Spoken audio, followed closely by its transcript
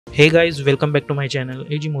Hey guys, welcome back to my channel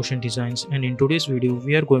AG Motion Designs, and in today's video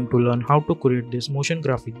we are going to learn how to create this motion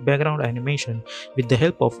graphic background animation with the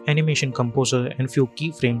help of Animation Composer and few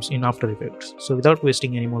keyframes in After Effects. So without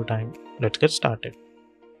wasting any more time, let's get started.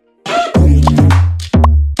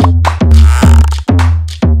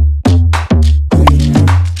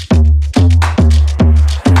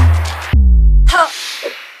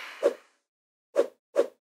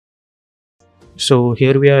 So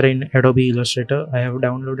here we are in Adobe Illustrator. I have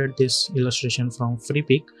downloaded this illustration from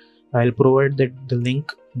FreePic. I'll provide the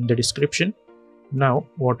link in the description. Now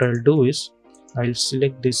what I'll do is I'll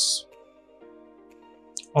select this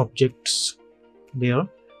objects there,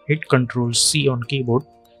 hit Ctrl C on keyboard,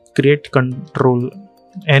 create Ctrl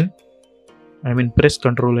N, press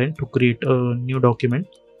Ctrl N to create a new document,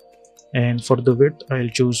 and for the width I'll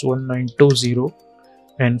choose 1920,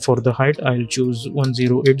 and for the height I'll choose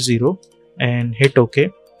 1080, and hit OK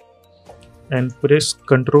and press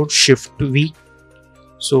Ctrl Shift V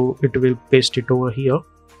so it will paste it over here.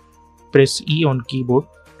 Press E on keyboard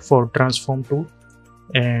for transform tool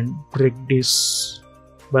and drag this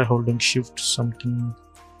by holding Shift something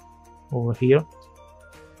over here.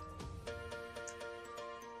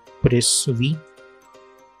 Press V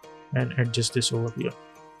and adjust this over here.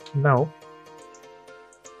 Now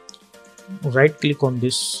right click on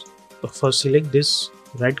this. First select this,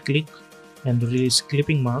 right click and release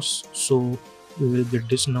clipping mask, so we will get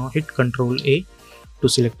this. Now hit Ctrl A to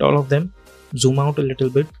select all of them, zoom out a little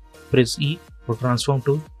bit, press E for transform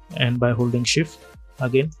tool, and by holding Shift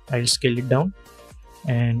again I'll scale it down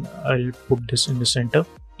and I'll put this in the center.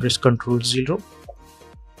 Press Ctrl 0.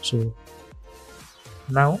 So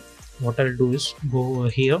now what I'll do is go over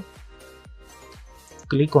here,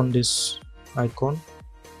 click on this icon,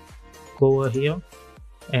 go over here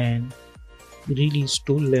and release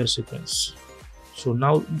to layer sequence. So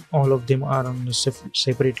now all of them are on a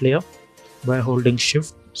separate layer. By holding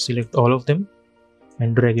Shift select all of them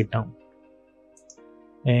and drag it down,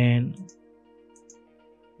 and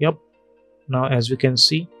yep, now as we can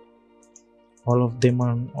see all of them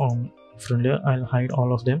are on different layer. I'll hide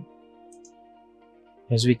all of them.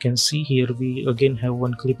 As we can see here, we again have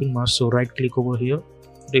one clipping mask, so right click over here,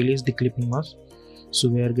 release the clipping mask, so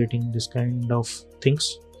we are getting this kind of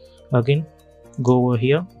things. Again go over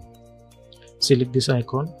here, select this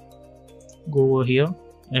icon, go over here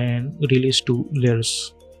and release to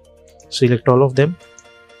layers, select all of them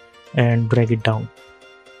and drag it down,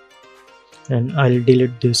 and I'll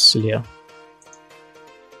delete this layer.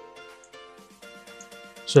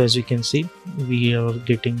 So as you can see we are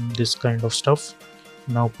getting this kind of stuff.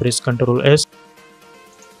 Now press Ctrl S.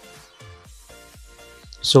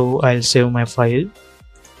 So I'll save my file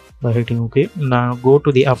by hitting OK. Now go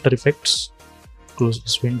to the After Effects, close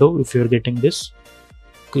this window. If you're getting this,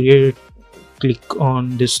 click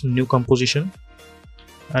on this new composition.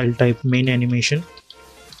 I'll type main animation,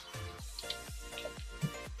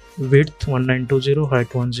 width 1920,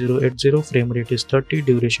 height 1080, frame rate is 30,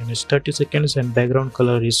 duration is 30 seconds, and background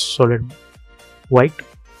color is solid white,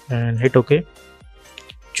 and hit OK.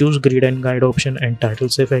 Choose grid and guide option and title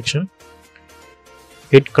safe action.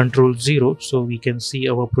 Hit Ctrl 0 so we can see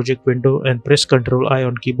our project window, and press Ctrl I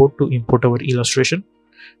on keyboard to import our illustration,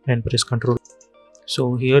 and press Ctrl.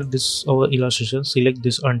 So here this our illustration. Select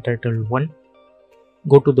this untitled one,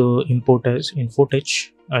 go to the import as in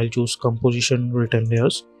footage. I'll choose composition written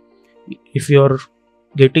layers. If you are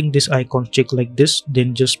getting this icon check like this,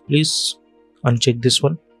 then just please uncheck this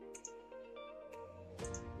one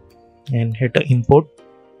and hit import.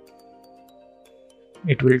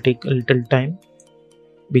 It will take a little time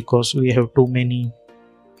because we have too many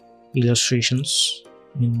illustrations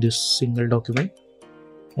in this single document.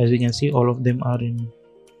 As we can see all of them are in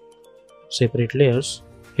separate layers.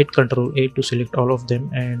 Hit Ctrl A to select all of them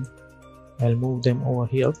and I'll move them over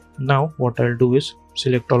here. Now what I'll do is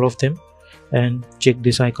select all of them and check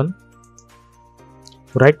this icon,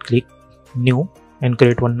 right click new and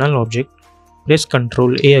create one null object. Press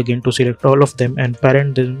Ctrl A again to select all of them and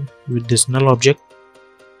parent them with this null object.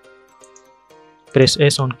 Press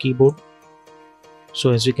S on keyboard. So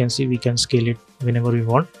as you can see we can scale it whenever we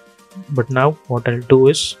want. But now what I'll do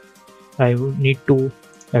is I will need to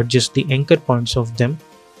adjust the anchor points of them.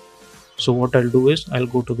 So what I'll do is I'll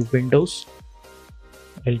go to the Windows,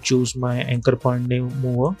 I'll choose my anchor point name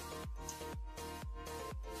mover.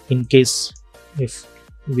 In case if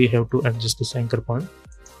we have to adjust this anchor point,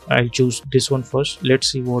 I'll choose this one first.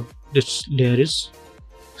 Let's see what this layer is.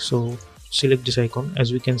 So select this icon.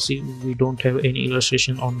 As we can see we don't have any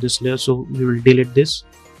illustration on this layer, so we will delete this.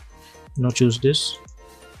 Now choose this,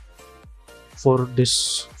 for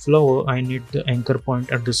this flower I need the anchor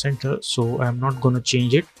point at the center, so I'm not gonna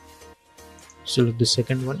change it. Select the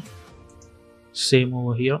second one, same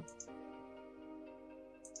over here,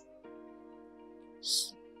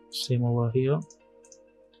 same over here,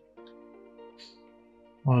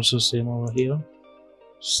 also same over here,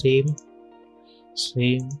 same,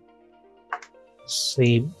 same,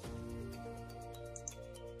 same.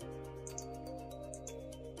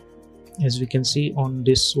 As we can see on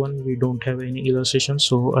this one we don't have any illustration,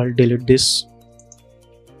 so I'll delete this.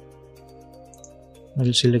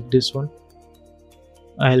 I'll select this one,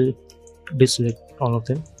 I'll deselect all of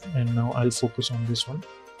them, and now I'll focus on this one.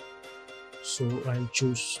 So I'll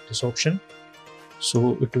choose this option,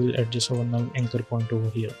 so it will adjust our null anchor point over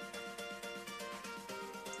here.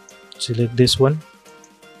 Select this one,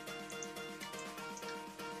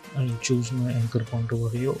 I'll choose my anchor point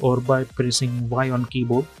over here, or by pressing Y on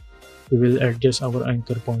keyboard we will adjust our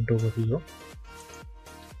anchor point over here.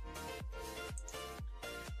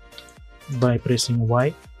 By pressing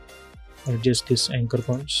Y, adjust this anchor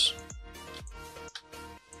points.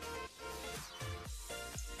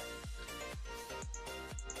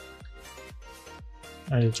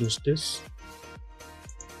 I'll choose this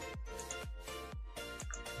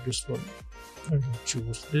one, I'll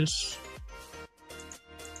choose this.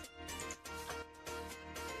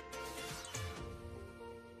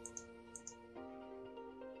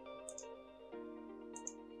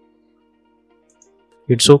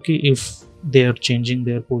 It's okay if they are changing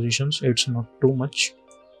their positions, it's not too much.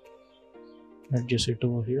 Adjust it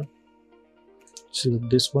over here, select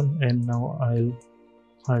this one, and now I'll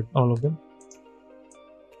hide all of them.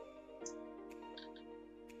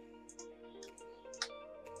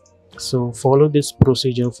 So follow this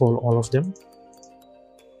procedure for all of them.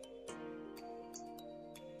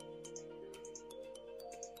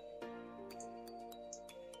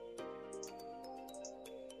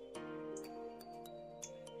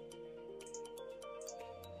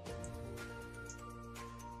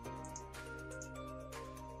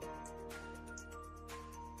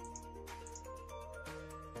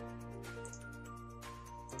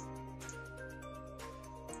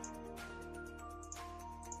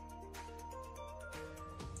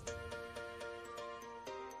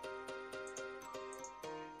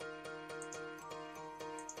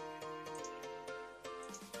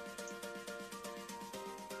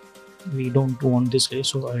 We don't want this way,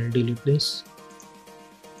 so I'll delete this.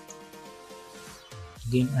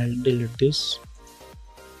 Again I'll delete this.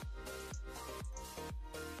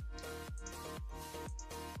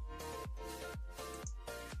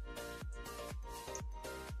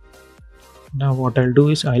 Now what I'll do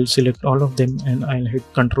is I'll select all of them and I'll hit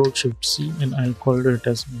Ctrl Shift C and I'll call it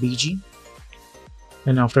as BG.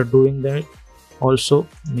 And after doing that, also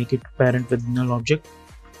make it parent with null object.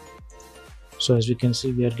 So as we can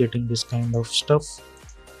see, we are getting this kind of stuff.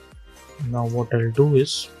 Now what I'll do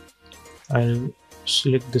is I'll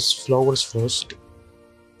select this flowers first.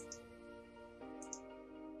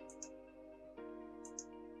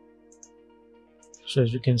 So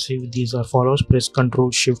as you can see, these are flowers. Press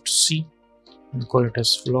Ctrl Shift C and call it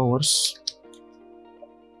as flowers.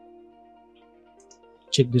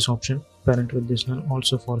 Check this option, parent with this null.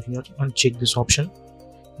 Also for here, uncheck this option.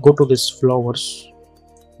 Go to this flowers,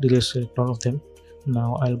 delete select all of them.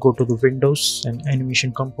 Now I'll go to the Windows and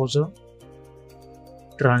Animation Composer,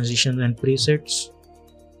 Transition and Presets,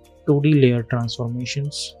 2D Layer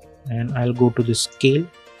Transformations, and I'll go to the Scale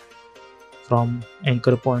from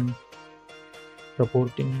Anchor Point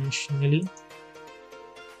Proportionally.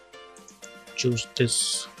 Choose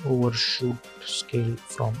this Overshoot Scale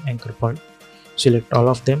from Anchor Point. Select all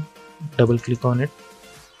of them, double click on it.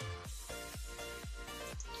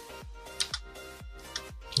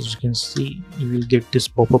 As you can see, you will get this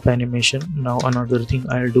pop-up animation. Now another thing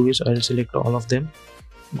I'll do is I'll select all of them,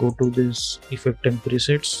 go to this effect and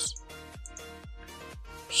presets,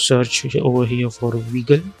 search over here for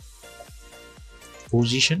wiggle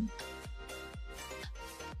position.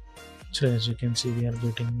 So as you can see, we are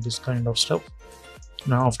getting this kind of stuff.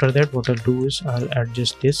 Now after that, what I'll do is I'll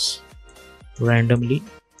adjust this randomly.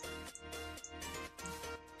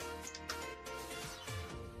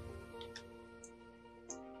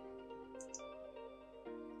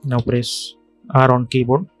 Now press R on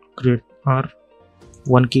keyboard, create R,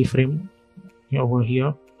 one keyframe over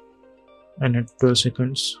here, and at 12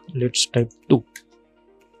 seconds let's type 2,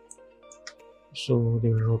 so they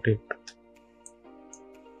will rotate.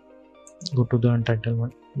 Go to the untitled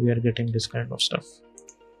one, we are getting this kind of stuff.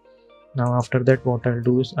 Now after that, what I'll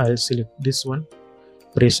do is I'll select this one,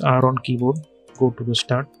 press R on keyboard, go to the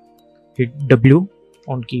start, hit W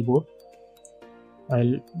on keyboard,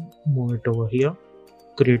 I'll move it over here,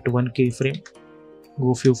 create one keyframe,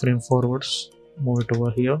 go few frame forwards, move it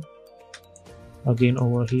over here, again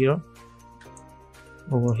over here,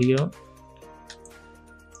 over here.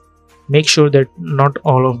 Make sure that not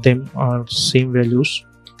all of them are same values.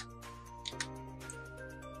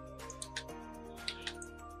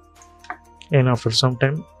 And after some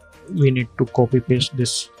time we need to copy paste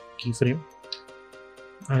this keyframe.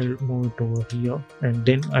 I'll move it over here and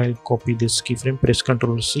then I'll copy this keyframe, press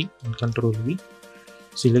Ctrl C and Ctrl V.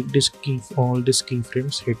 Select this all these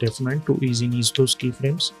keyframes, hit F9 to ease those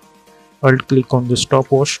keyframes. Alt click on the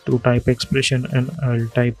stopwatch to type expression and I'll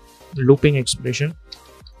type looping expression,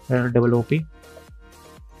 double OP,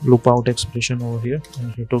 loop out expression over here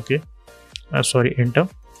and hit OK. Enter.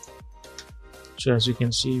 So as you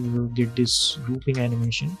can see, we will get this looping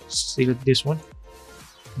animation. Select this one,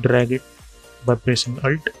 drag it by pressing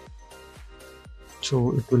Alt,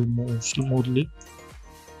 so it will move smoothly.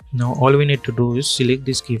 Now all we need to do is select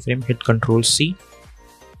this keyframe, hit Ctrl C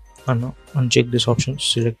and uncheck this option,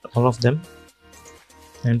 select all of them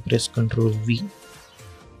and press Ctrl V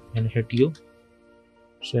and hit U.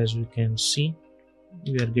 So as you can see,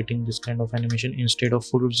 we are getting this kind of animation. Instead of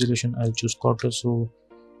full resolution, I'll choose quarter so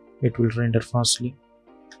it will render fastly.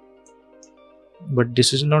 But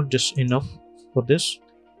this is not just enough for this.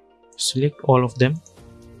 Select all of them.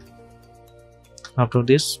 After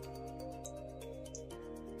this,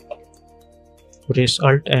 press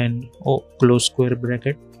Alt and close square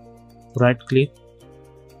bracket, right click,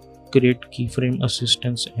 create keyframe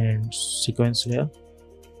assistance and sequence layer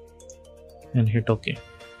and hit OK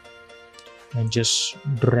and just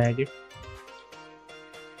drag it.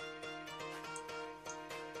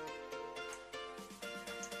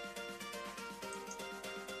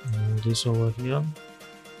 Move this over here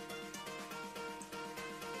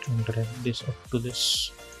and drag this up to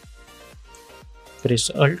this. Press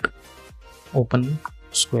Alt, open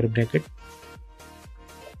square bracket.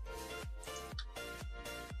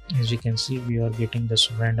 As you can see, we are getting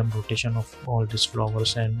this random rotation of all these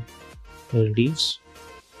flowers and leaves.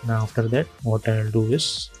 Now after that, what I'll do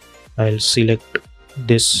is I'll select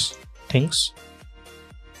these things.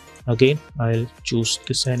 Again, I'll choose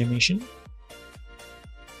this animation.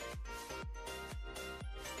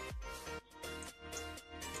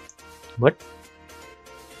 But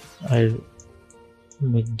I'll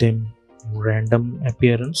make them random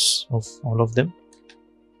appearance of all of them.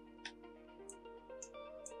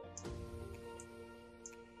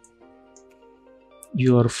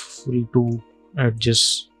 You are free to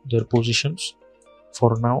adjust their positions.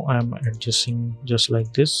 For now I am adjusting just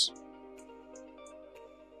like this.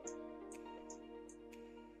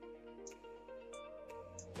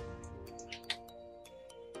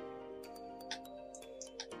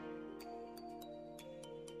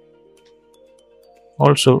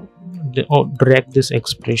 Also drag this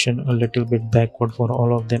expression a little bit backward for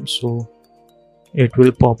all of them, so it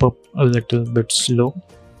will pop up a little bit slow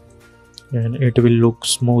and it will look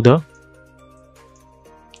smoother.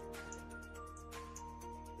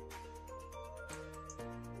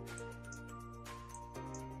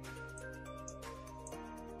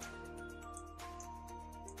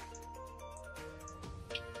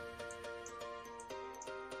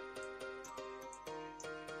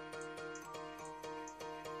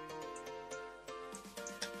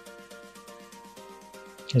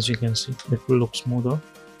 As you can see, it will look smoother.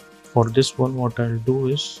 For this one, what I'll do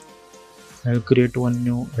is I'll create one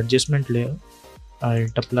new adjustment layer. I'll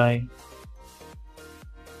apply,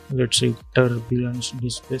 let's say, turbulence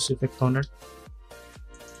displace effect on it.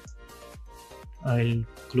 I'll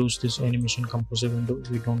close this animation composer window,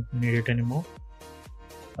 we don't need it anymore.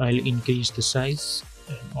 I'll increase the size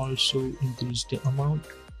and also increase the amount,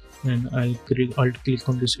 and I'll alt click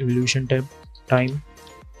on this evolution tab, time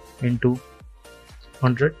into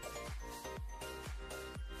 100,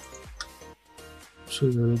 so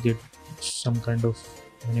you will get some kind of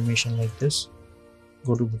animation like this.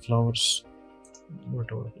 Go to the flowers,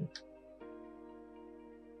 whatever here.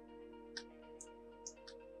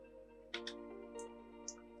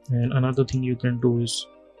 And another thing you can do is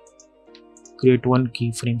create one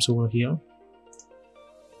keyframes over here,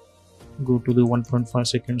 go to the 1.5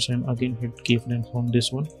 seconds and again hit keyframe on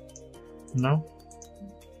this one. Now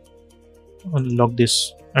unlock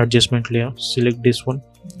this adjustment layer, select this one,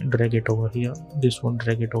 drag it over here, this one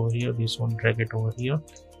drag it over here, this one drag it over here,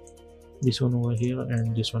 this one over here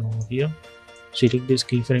and this one over here. Select these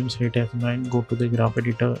keyframes, hit F9, go to the graph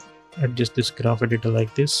editor, adjust this graph editor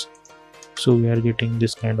like this, so we are getting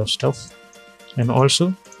this kind of stuff. And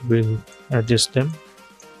also we'll adjust them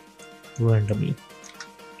randomly.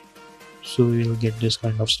 So you'll get this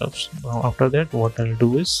kind of stuff. Now after that, what I'll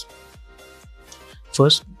do is,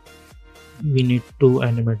 first we need to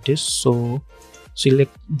animate this. So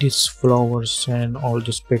select these flowers and all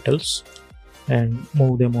these petals and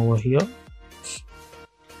move them over here.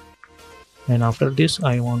 And after this,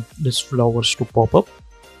 I want these flowers to pop up,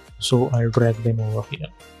 so I'll drag them over here.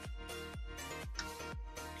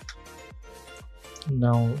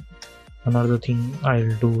 Now another thing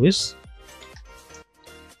I'll do is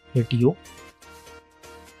hit U,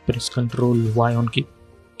 press Ctrl Y on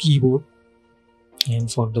keyboard,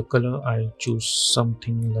 and for the color I'll choose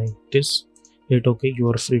something like this. Hit OK. You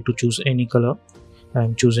are free to choose any color.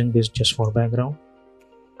 I'm choosing this just for background.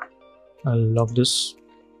 I'll lock this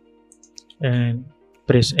and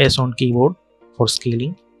press S on keyboard for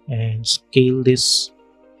scaling, and scale this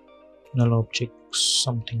null object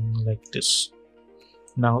something like this.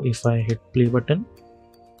 Now if I hit play button,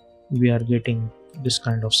 we are getting this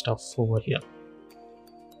kind of stuff over here.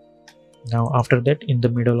 Now after that, in the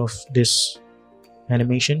middle of this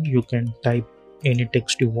animation, you can type any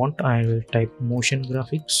text you want. I will type motion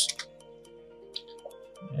graphics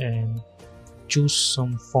and choose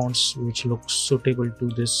some fonts which look suitable to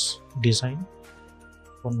this design.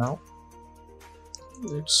 For now,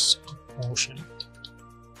 let's motion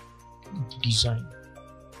design.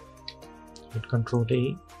 Hit Ctrl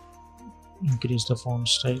A, increase the font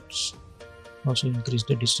size, also increase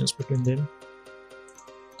the distance between them.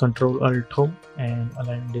 Ctrl Alt Home and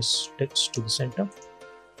align this text to the center.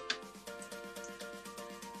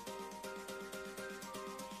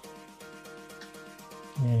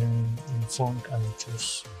 And in font I will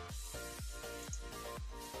choose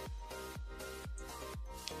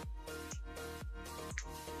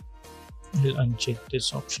I'll uncheck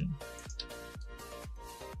this option,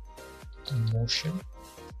 motion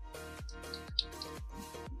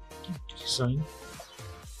design,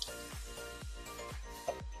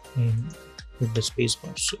 and with the space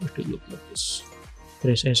bar so it will look like this.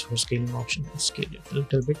 Press S for scaling option and scale it a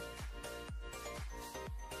little bit.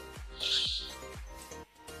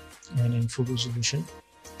 And in full resolution.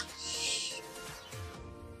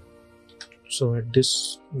 So at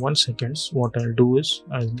this 1 second, what I'll do is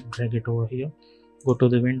I'll drag it over here, go to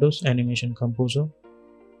the Windows, Animation Composer,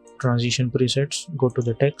 Transition Presets, go to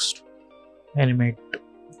the text, animate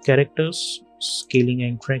characters, scaling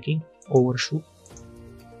and tracking, overshoot,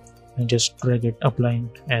 and just drag it, applying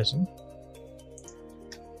as in.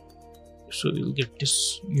 So you'll get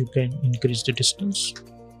this. You can increase the distance.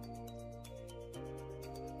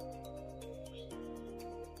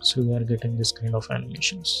 So we are getting this kind of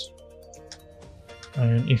animations.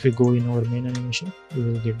 And if we go in our main animation, we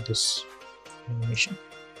will get this animation.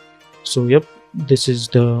 So yep, this is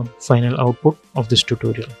the final output of this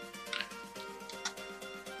tutorial.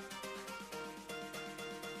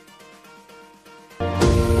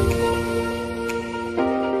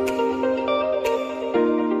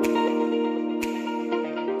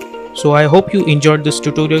 So I hope you enjoyed this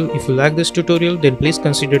tutorial. If you like this tutorial, then please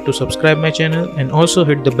consider to subscribe my channel and also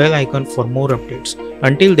hit the bell icon for more updates.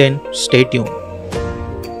 Until then, stay tuned.